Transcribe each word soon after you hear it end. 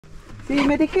Sí,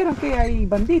 me dijeron que hay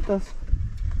banditos.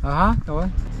 Ajá, está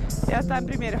bueno. Ya está en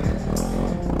primero.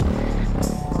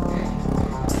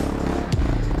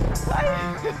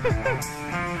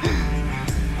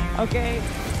 Ok.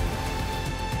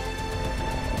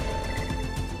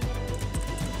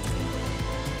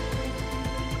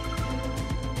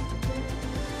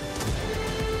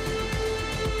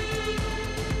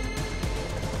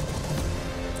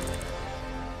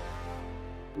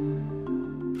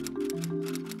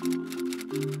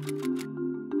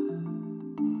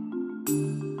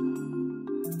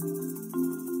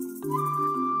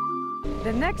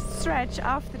 The next stretch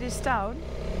after this town,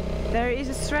 there is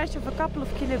a stretch of a couple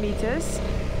of kilometers,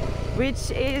 which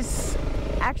is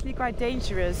actually quite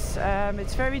dangerous.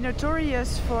 It's very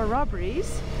notorious for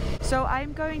robberies. So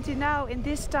I'm going to now, in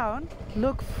this town,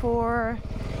 look for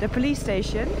the police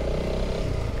station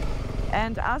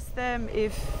and ask them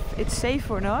if it's safe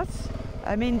or not.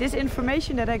 I mean, this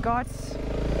information that I got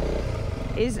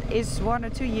is 1 or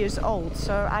 2 years old,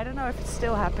 so I don't know if it's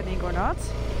still happening or not.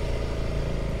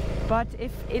 But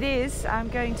if it is, I'm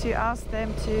going to ask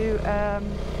them to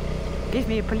give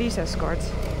me a police escort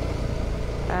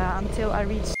until I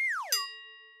reach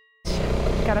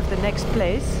kind of the next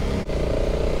place.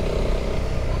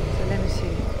 So let me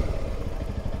see.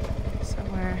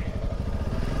 Somewhere.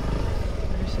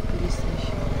 There's a police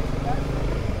station.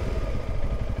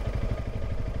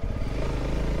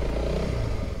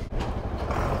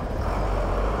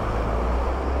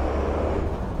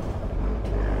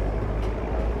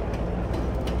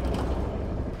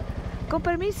 Con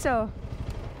permiso,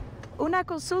 una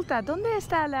consulta. ¿Dónde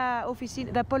está la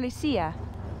oficina de policía?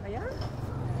 ¿Allá?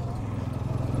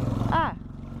 Ah.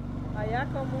 Allá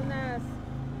como unas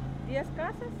 10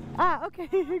 casas. Ah, okay.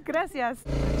 Gracias.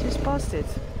 I just passed it.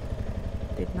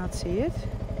 Did not see it.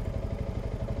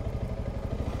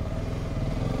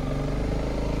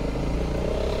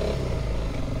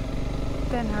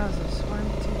 Ten houses. 1,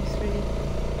 2, 3.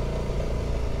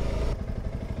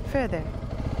 Further.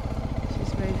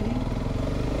 She's waving.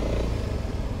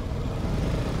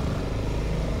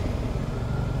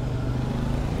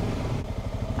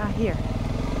 Ah, here.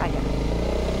 Ah, yeah.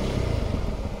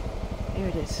 Here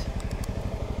it is.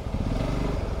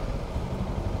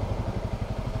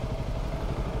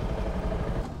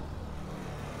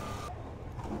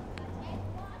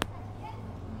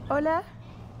 Hola.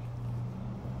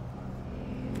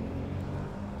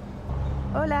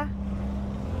 Hola.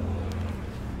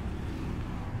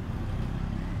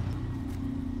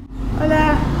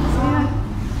 Hola. Señora.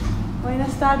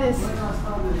 Buenas tardes. Buenas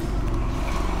tardes.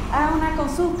 Ah, una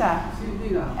consulta. Sí,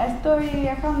 diga. Estoy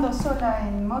viajando sola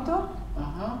en moto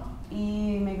Ajá.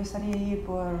 y me gustaría ir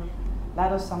por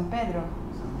lado San Pedro.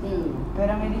 San Pedro.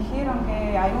 Pero me dijeron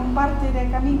que hay un parte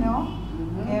del camino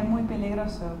que es muy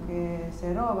peligroso, que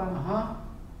se roban. Ajá.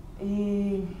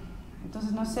 Y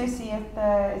entonces no sé si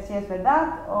es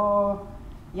verdad o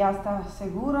ya está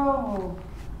seguro o...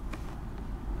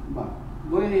 Va.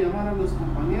 Voy a llamar a los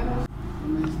compañeros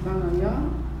donde están allá.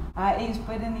 Ah, ellos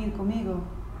pueden ir conmigo.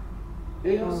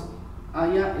 Ellos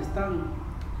allá están.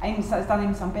 Ahí están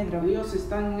en San Pedro. Ellos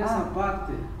están en esa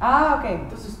parte. Ah, ok.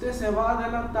 Entonces usted se va a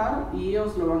adelantar y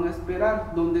ellos lo van a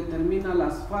esperar donde termina el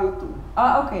asfalto.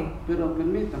 Ah, ok. Pero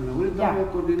permítame, ahorita Ya. voy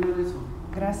a coordinar eso.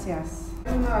 Gracias.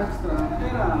 Hay una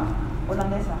extranjera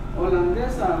Holandesa.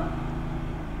 holandesa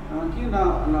aquí en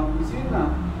la oficina.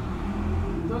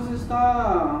 Entonces se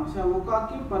abocó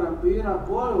aquí para pedir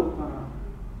apoyo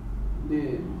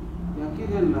de aquí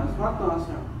del asfalto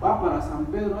va para San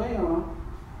Pedro ella, ¿va?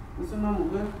 Es una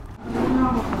mujer.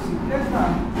 Una motocicleta.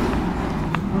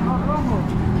 Color rojo.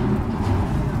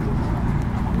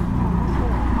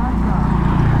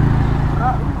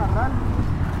 Una rally.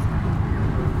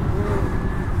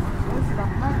 La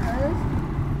placa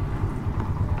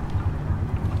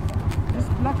 ¿es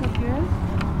placa qué es?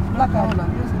 Placa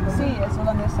holandesa. Sí, es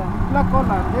holandesa. Placa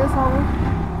holandesa, güey.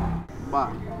 Va,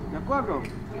 ¿de acuerdo?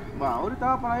 Va, ahorita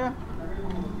va para allá.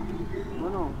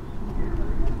 Bueno,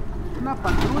 una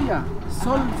patrulla,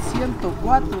 Sol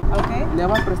 104, Ok. le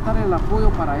va a prestar el apoyo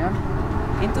para allá.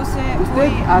 Entonces,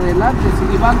 Usted adelante, si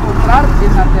va a encontrar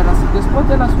en la terracería, después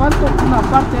del asfalto, una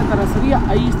parte de terracería,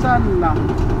 ahí está la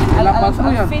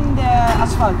patrulla. al fin de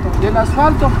asfalto. Del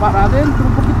asfalto para adentro,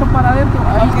 un poquito para adentro,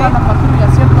 ahí Ok. está la patrulla,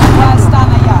 ¿cierto? Ya están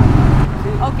allá. Sí.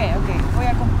 Ok. Voy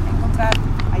a encontrar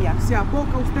allá. Se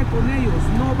aboca usted con ellos,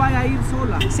 no vaya a ir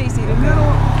sola. Sí. Primero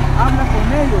habla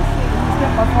con ellos. Usted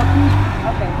pasó aquí.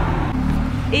 Ok.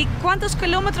 ¿Y cuántos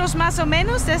kilómetros más o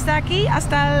menos desde aquí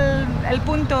hasta el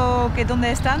punto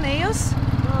donde están ellos?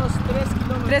 Unos 3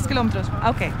 kilómetros. 3 kilómetros.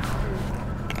 Ok.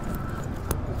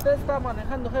 Usted está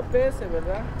manejando GPS,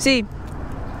 ¿verdad? Sí.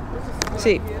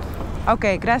 Sí. Ok,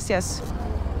 gracias.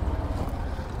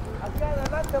 Acá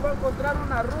adelante va a encontrar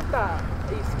una ruta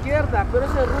izquierda, pero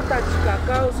esa ruta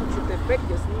Chicacao,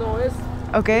 Suchitepeques, no es.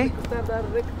 Ok. Tiene que estar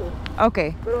recto. Ok.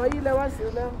 Pero ahí le vas,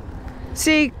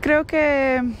 Sí, creo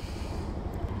que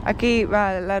aquí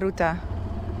va la ruta.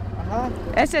 Ajá.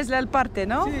 Esa es la parte,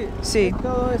 ¿no? Sí. Sí. Es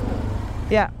todo esto.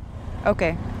 Ya. Ok.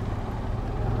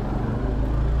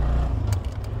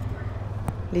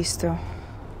 Listo.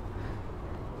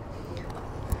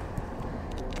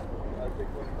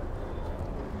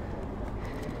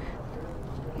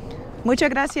 Muchas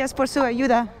gracias por su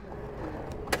ayuda.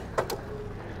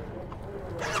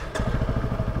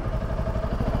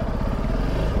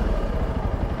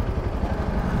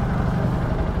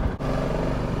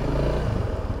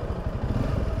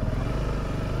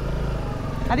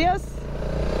 Adios.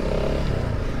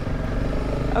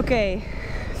 Okay,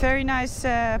 very nice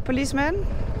policeman.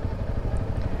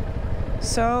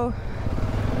 So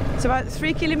it's about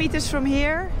 3 kilometers from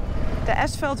here. The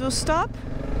asphalt will stop,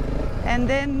 and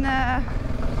then a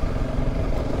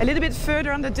little bit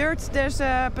further on the dirt there's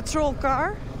a patrol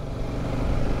car.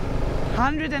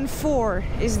 104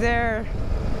 is their,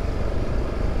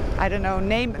 I don't know,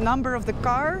 number of the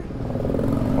car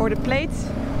or the plate.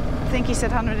 I think he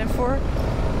said 104.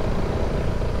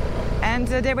 And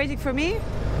they're waiting for me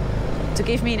to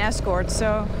give me an escort.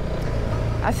 So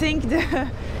I think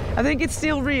it's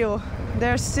still real.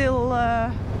 There's still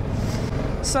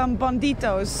some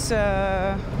banditos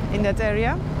in that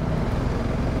area.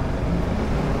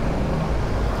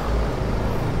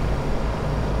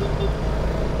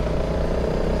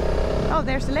 Oh,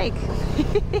 there's the lake.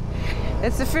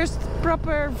 That's the first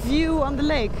proper view on the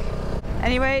lake.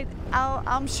 Anyway,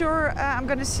 I'm sure I'm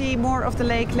gonna see more of the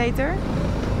lake later.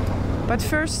 But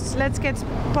first, let's get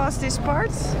past this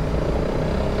part.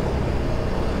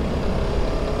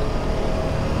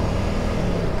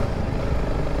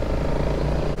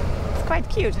 It's quite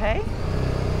cute, hey?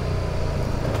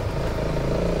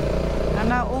 I'm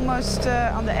now almost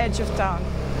on the edge of town.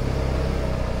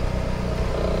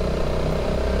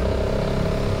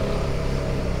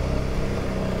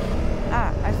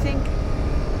 Ah, I think,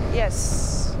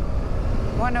 yes,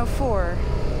 104.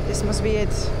 This must be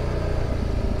it.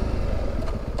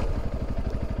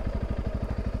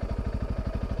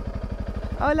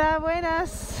 Hola,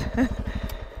 buenas.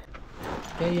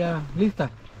 ¿Ya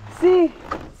lista? Sí,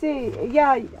 sí,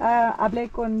 ya hablé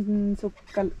con su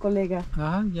colega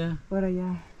Ajá, ya. por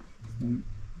allá.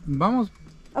 Vamos,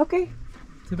 Ok.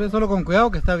 sí, pero solo con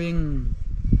cuidado que está bien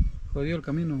jodido el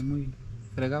camino, muy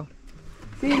fregado.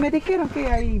 Sí, me dijeron que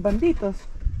hay banditos.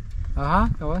 Ajá,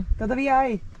 cabal. ¿Todavía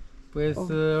hay? Pues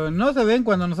no se ven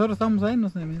cuando nosotros estamos ahí, no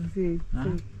se ven. Sí, Ajá.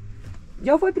 sí.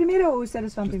 ¿Yo fui primero o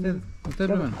ustedes van primero? Usted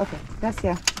primero. Ok,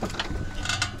 gracias.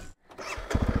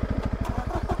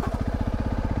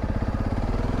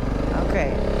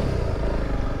 Okay.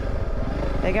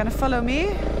 They're gonna follow me.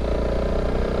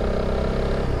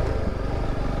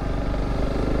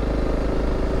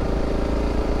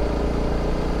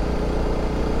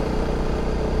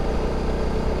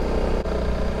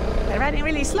 They're riding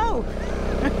really slow.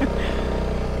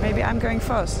 Maybe I'm going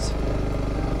fast.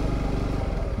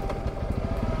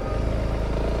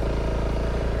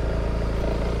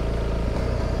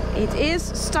 It is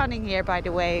stunning here, by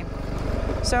the way.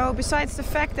 So besides the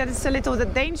fact that it's a little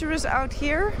bit dangerous out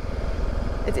here,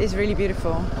 it is really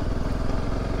beautiful.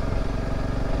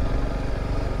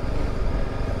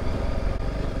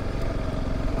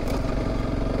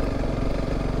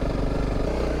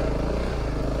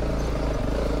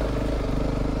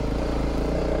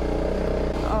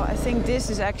 Oh, I think this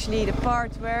is actually the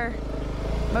part where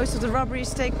most of the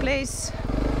robberies take place,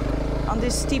 on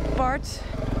this steep part.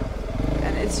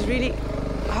 And it's really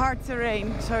hard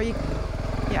terrain, so you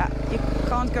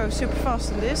can't go super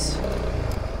fast on this.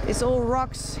 It's all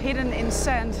rocks hidden in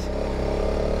sand.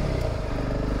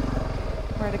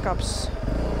 Where are the cops?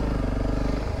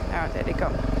 Oh, there they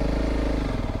come.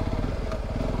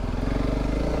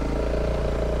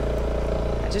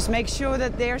 I just make sure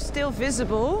that they're still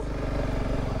visible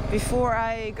before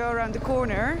I go around the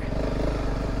corner,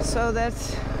 so that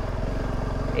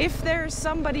if there's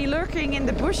somebody lurking in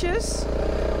the bushes,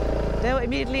 they'll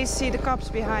immediately see the cops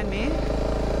behind me.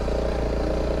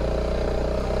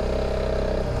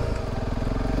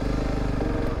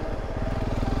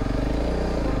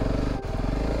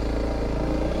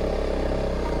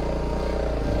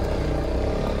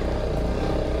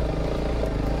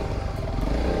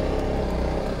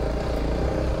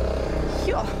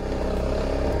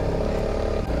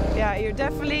 Yeah, you're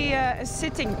definitely a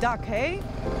sitting duck, hey?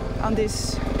 On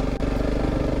this.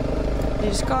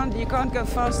 You can't go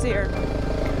fast here.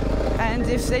 And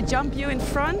if they jump you in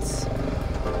front,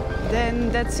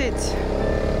 then that's it.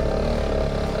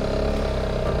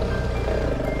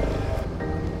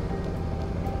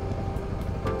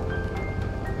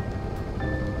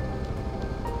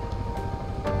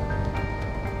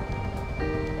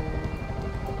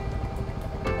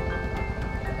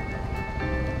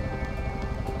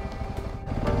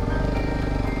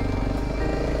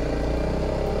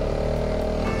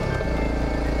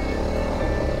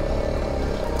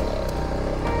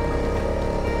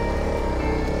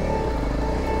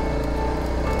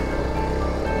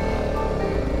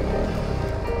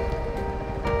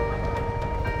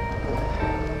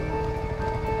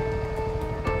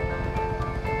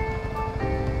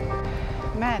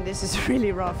 Man, this is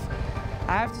really rough.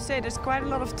 I have to say there's quite a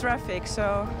lot of traffic,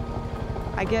 so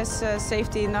I guess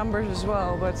safety in numbers as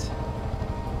well, but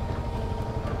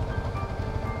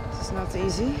this is not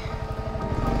easy.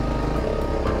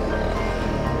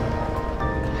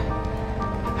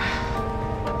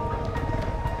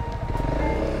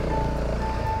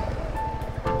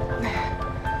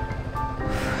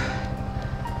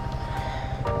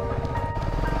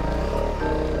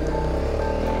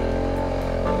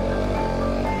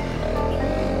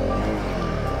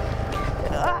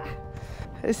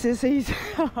 This is easy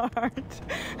hard.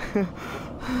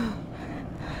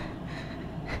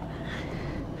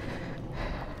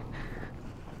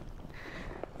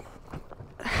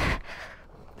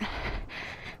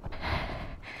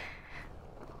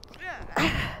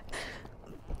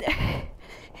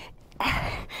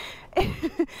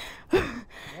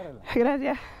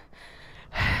 Gracias.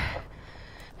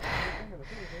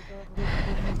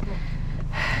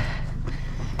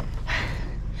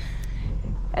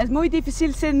 Es muy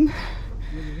difícil sin...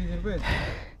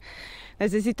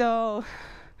 Necesito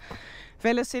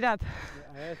velocidad.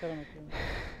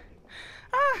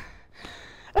 Ah.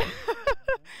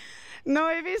 No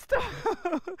he visto.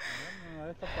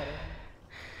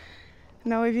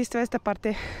 No he visto esta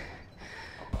parte.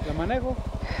 ¿La manejo?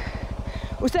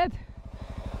 ¿Usted?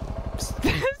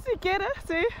 Si quiere,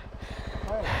 sí.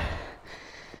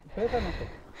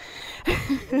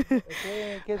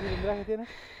 ¿Qué cilindraje tiene?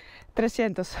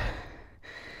 300.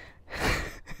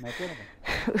 ¿Me tiene?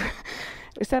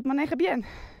 ¿Usted maneja bien?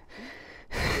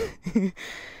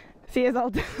 Sí, es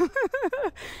alto.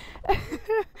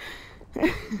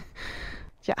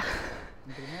 Ya.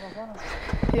 ¿En primera zona?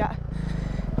 Ya.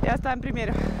 Ya está en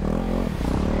primero.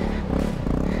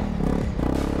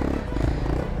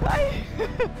 Ay.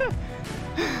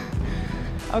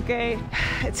 Okay,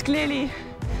 it's clearly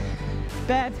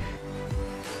bad.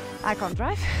 I can't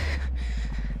drive.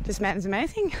 This man is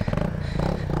amazing.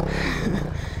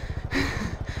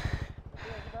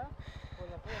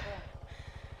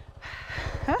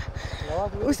 ¿Ah?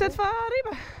 ¿Usted va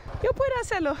arriba? Yo puedo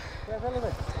hacerlo.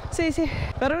 Sí, sí.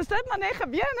 Pero usted maneja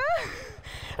bien,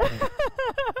 ¿eh?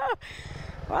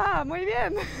 Wow, muy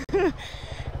bien.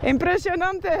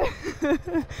 Impresionante.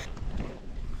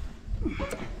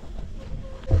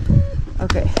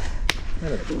 Ok.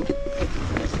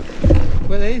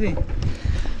 ¿Puede ir?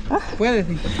 ¿Ah? ¿Puede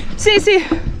ir? Sí, sí.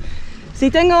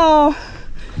 Si tengo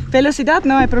velocidad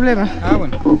no hay problema. Ah,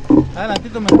 bueno.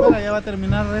 Adelantito me espera, ya va a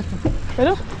terminar esto.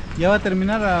 ¿Pero? Ya va a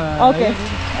terminar a... Ok,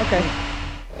 ok.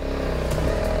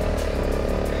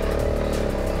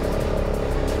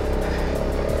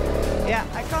 Yeah,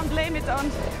 I can't blame it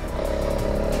on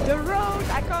the road,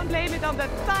 I can't blame it on the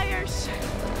tires.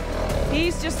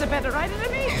 He's just a better rider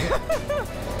than me.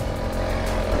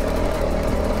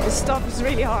 This stuff is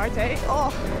really hard, eh?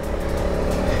 Oh.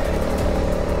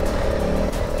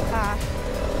 Ah.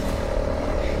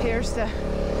 Here's the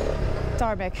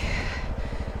tarmac.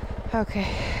 Okay.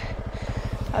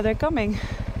 Oh, they're coming.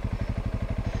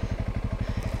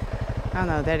 Oh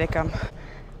no, there they come.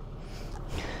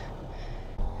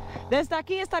 Desde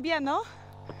aquí está bien, ¿no?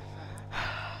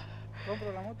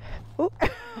 ¿Compro la moto?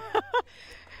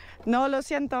 No, lo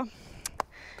siento.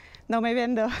 No me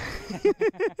vendo.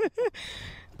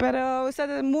 Pero usted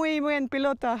es muy buen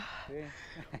piloto. Sí.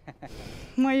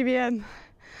 Muy bien.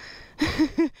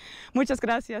 Muchas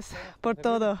gracias por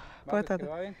todo. Por todo. Que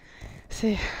va bien.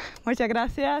 Sí, muchas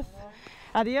gracias.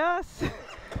 Adiós.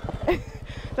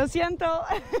 Lo siento.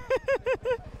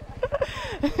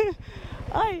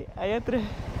 Ay, hay otro.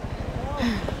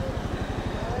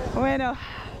 Bueno,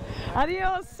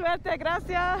 adiós, suerte,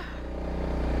 gracias.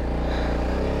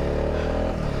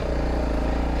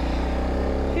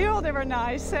 Oh, they were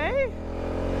nice, eh?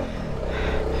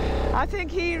 I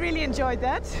think he really enjoyed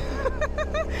that.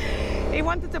 He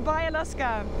wanted to buy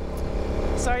Alaska.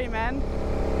 Sorry, man.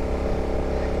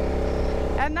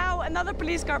 And now another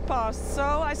police car passed,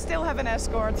 so I still have an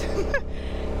escort.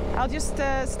 I'll just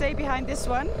stay behind this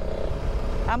one.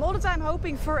 I'm all the time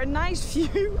hoping for a nice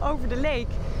view over the lake,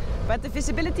 but the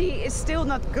visibility is still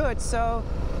not good, so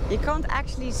you can't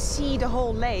actually see the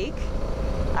whole lake.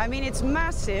 I mean, it's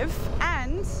massive,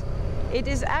 and it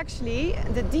is actually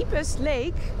the deepest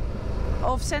lake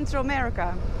of Central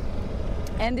America.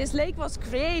 And this lake was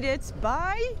created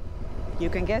by, you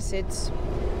can guess it,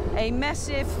 a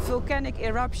massive volcanic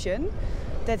eruption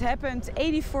that happened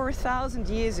 84,000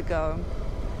 years ago.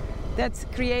 That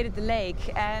created the lake,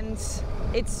 and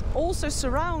it's also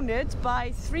surrounded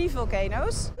by 3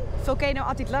 volcanoes. Volcano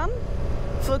Atitlan,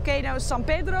 Volcano San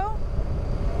Pedro,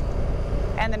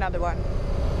 and another one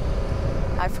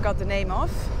I forgot the name of.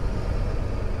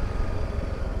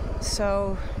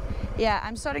 So yeah,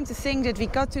 I'm starting to think that we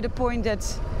got to the point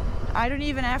that I don't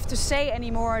even have to say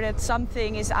anymore that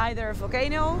something is either a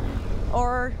volcano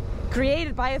or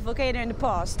created by a volcano in the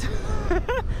past.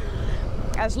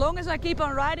 As long as I keep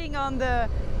on riding on the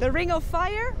ring of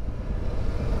fire,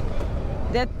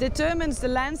 that determines the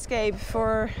landscape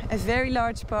for a very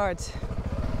large part.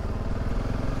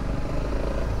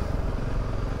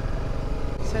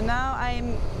 So now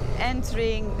I'm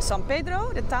entering San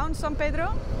Pedro, the town San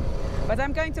Pedro, but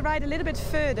I'm going to ride a little bit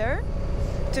further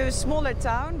to a smaller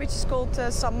town which is called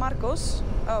San Marcos.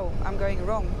 Oh, I'm going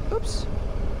wrong. Oops.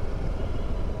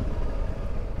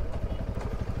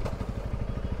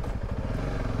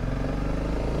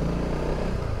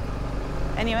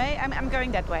 Anyway, I'm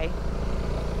going that way.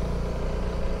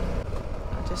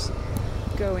 I'll just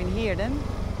go in here then.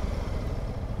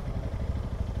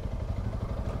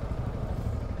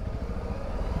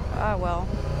 Ah well,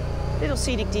 little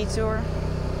scenic detour.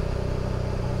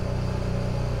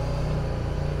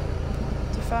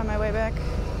 To find my way back.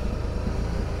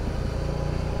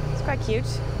 It's quite cute.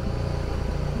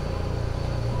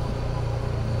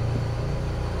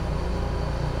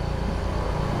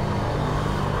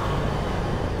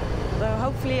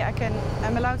 Hopefully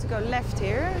I'm allowed to go left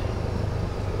here.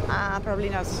 Ah, probably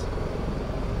not.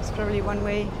 It's probably one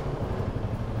way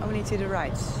only to the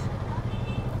right.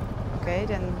 Okay,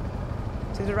 then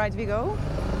to the right we go.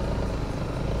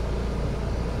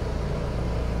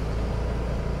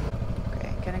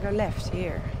 Okay, can I go left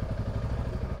here?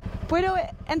 ¿Puedo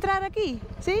entrar aquí?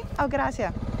 ¿Sí? Oh,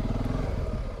 gracias.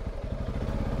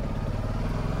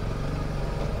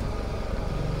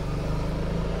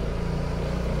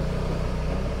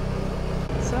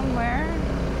 Somewhere.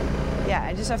 Yeah,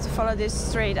 I just have to follow this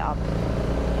straight up.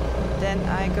 Then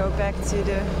I go back to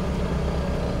the...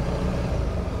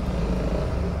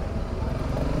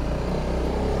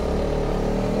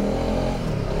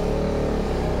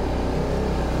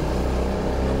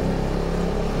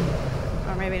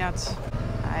 Or maybe not.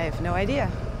 I have no idea.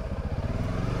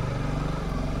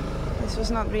 This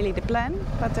was not really the plan,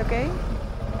 but okay.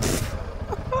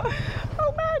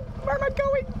 Oh man, where am I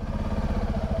going?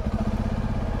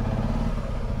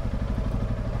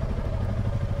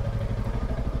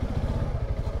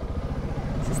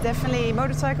 Definitely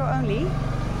motorcycle only.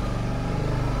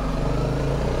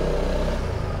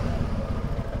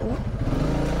 Ooh.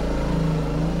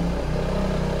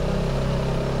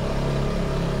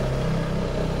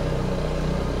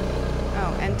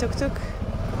 Oh, and tuk-tuk.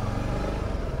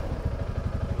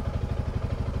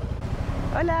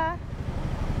 Hola.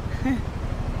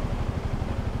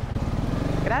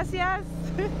 Gracias.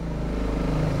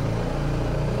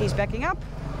 He's backing up.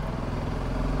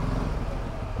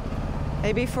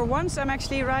 Maybe for once I'm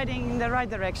actually riding in the right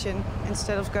direction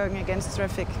instead of going against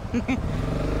traffic.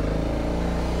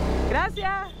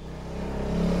 Gracias!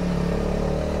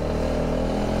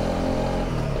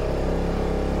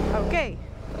 Okay.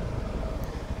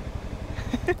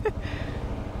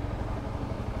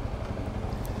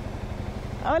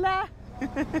 Hola!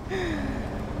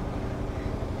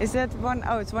 Is that one?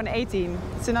 Oh, it's 118.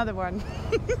 It's another one.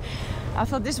 I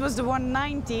thought this was the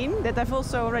 119 that I've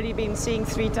also already been seeing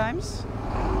 3 times.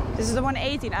 This is the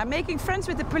 118. I'm making friends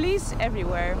with the police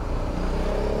everywhere.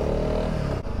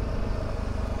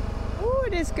 Ooh,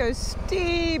 this goes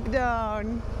steep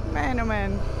down. Man, oh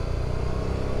man.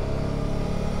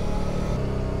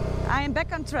 I am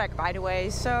back on track, by the way.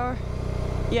 So,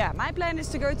 yeah, my plan is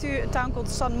to go to a town called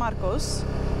San Marcos,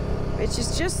 which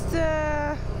is just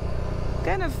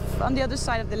kind of on the other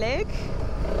side of the lake.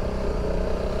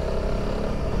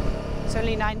 It's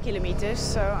only 9 kilometers,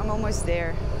 so I'm almost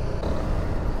there.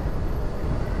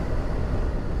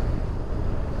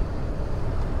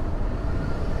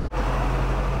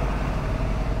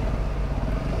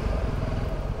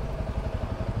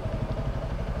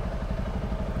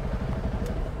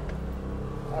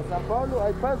 A San Pablo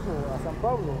hay paso, a San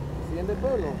Pablo, siguiente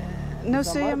pueblo. No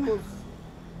San sé. Marcos,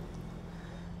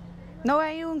 ¿No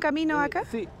hay un camino acá?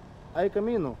 Sí, hay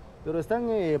camino, pero están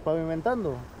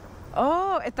pavimentando.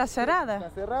 Oh, está cerrada.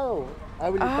 Está cerrado,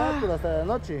 habilitado, pero hasta la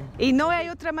noche. Y no hay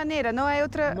otra manera, no hay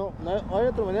otra... No hay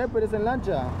otra manera, pero es en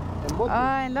lancha, en bote.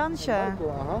 Ah, en lancha. En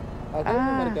barco, ajá. Acá en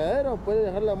el mercadero puede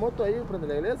dejar la moto ahí frente a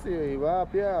la iglesia y va a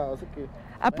pie, o sea que...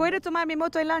 ¿Puedo tomar mi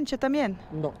moto en lancha también?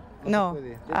 No. No. Se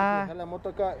puede. Tienes que dejar la moto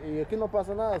acá y aquí no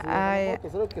pasa nada. Si deja la moto,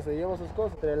 solo que se lleva sus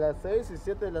cosas. Entre las 6 y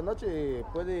 7 de la noche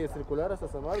puede circular hasta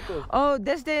San Marcos. Oh,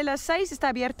 desde las 6 está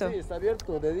abierto. Sí, está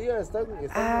abierto. De día están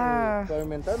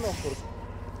pavimentando.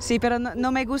 Sí, pero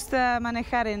no me gusta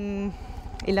manejar en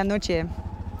la noche.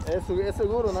 Es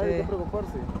seguro, no hay que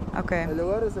preocuparse. Okay. El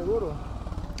lugar es seguro.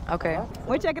 Okay.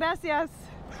 Muchas gracias.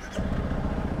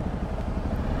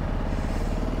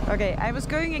 Okay, I was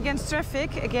going against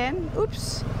traffic again.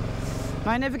 Oops.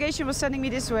 My navigation was sending me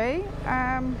this way.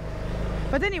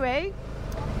 But anyway,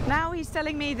 now he's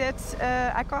telling me that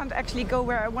I can't actually go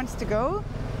where I want to go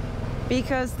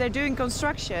because they're doing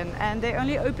construction and they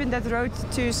only opened that road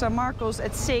to San Marcos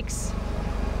at 6.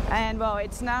 And well,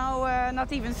 it's now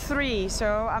not even 3,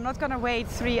 so I'm not gonna wait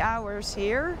 3 hours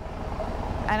here.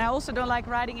 And I also don't like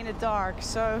riding in the dark,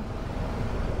 so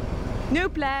new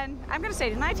plan. I'm gonna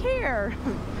stay the night here.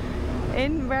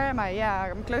 Where am I?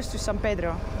 Yeah, I'm close to San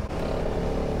Pedro.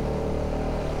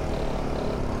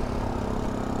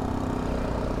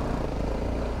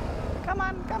 Come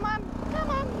on, come on, come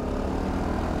on.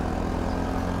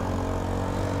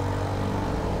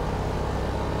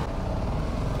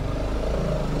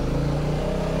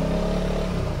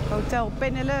 Hotel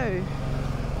Peneleu.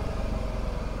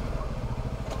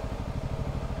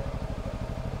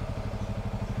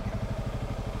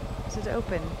 Is it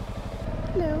open?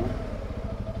 Hello.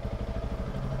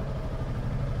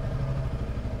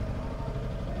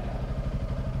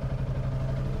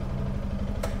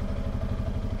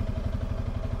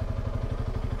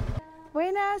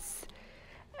 Buenas.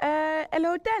 El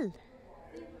hotel.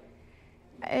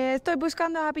 Estoy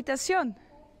buscando habitación.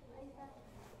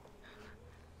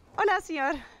 Hola,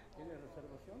 señor. ¿Tiene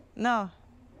reservación? No.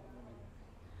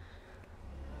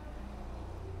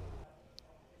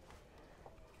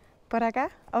 ¿Por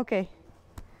acá? Ok.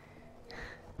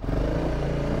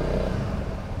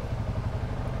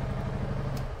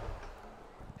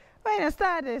 Buenas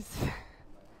tardes.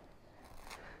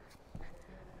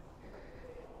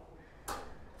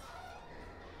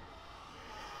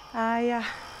 Ah, ya.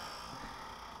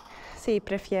 Sí,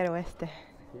 prefiero este.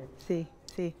 Sí,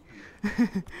 sí.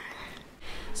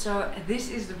 So this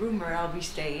is the room where I'll be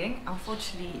staying.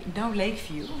 Unfortunately, no lake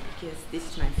view because this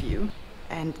is my view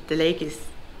and the lake is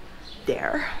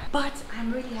there. But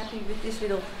I'm really happy with this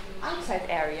little outside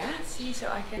area. See, so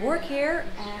I can work here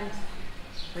and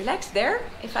relax there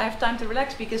if I have time to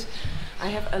relax because I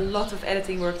have a lot of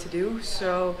editing work to do.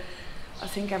 So I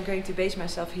think I'm going to base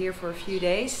myself here for a few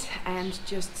days and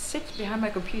just sit behind my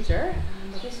computer.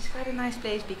 But this is quite a nice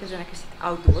place because then I can sit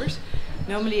outdoors.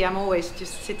 Normally I'm always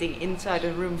just sitting inside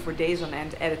a room for days on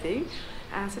end editing.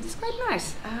 So this is quite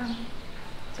nice.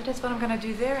 So that's what I'm gonna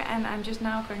do there, and I'm just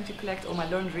now going to collect all my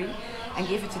laundry and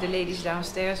give it to the ladies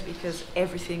downstairs because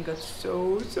everything got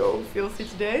so filthy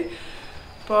today.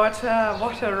 But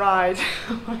what a ride.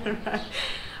 What a ride.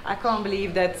 I can't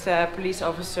believe that police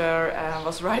officer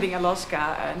was riding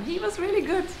Alaska, and he was really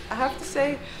good, I have to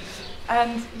say.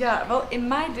 And yeah, well, in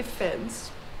my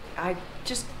defense, I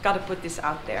just gotta put this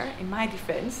out there, in my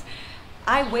defense,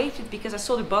 I waited because I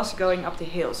saw the bus going up the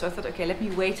hill, so I thought, okay, let me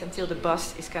wait until the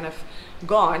bus is kind of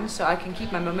gone so I can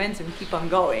keep my momentum and keep on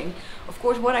going. Of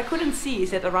course, what I couldn't see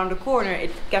is that around the corner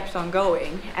it kept on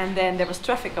going, and then there was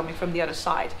traffic coming from the other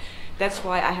side. That's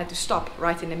why I had to stop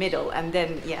right in the middle, and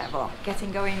then, yeah, well,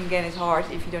 getting going again is hard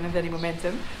if you don't have any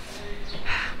momentum.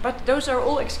 But those are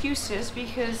all excuses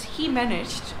because he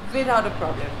managed without a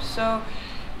problem. So,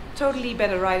 totally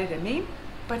better rider than me.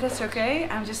 But that's okay.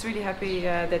 I'm just really happy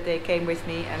that they came with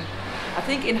me, and I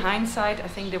think in hindsight, I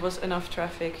think there was enough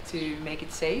traffic to make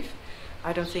it safe.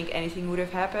 I don't think anything would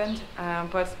have happened,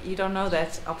 but you don't know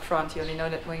that up front. You only know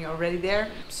that when you're already there.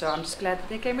 So I'm just glad that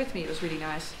they came with me. It was really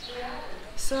nice.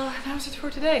 So that was it for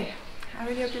today. I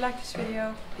really hope you liked this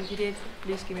video. If you did,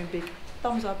 please give me a big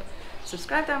thumbs up,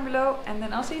 subscribe down below, and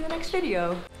then I'll see you in the next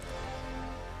video.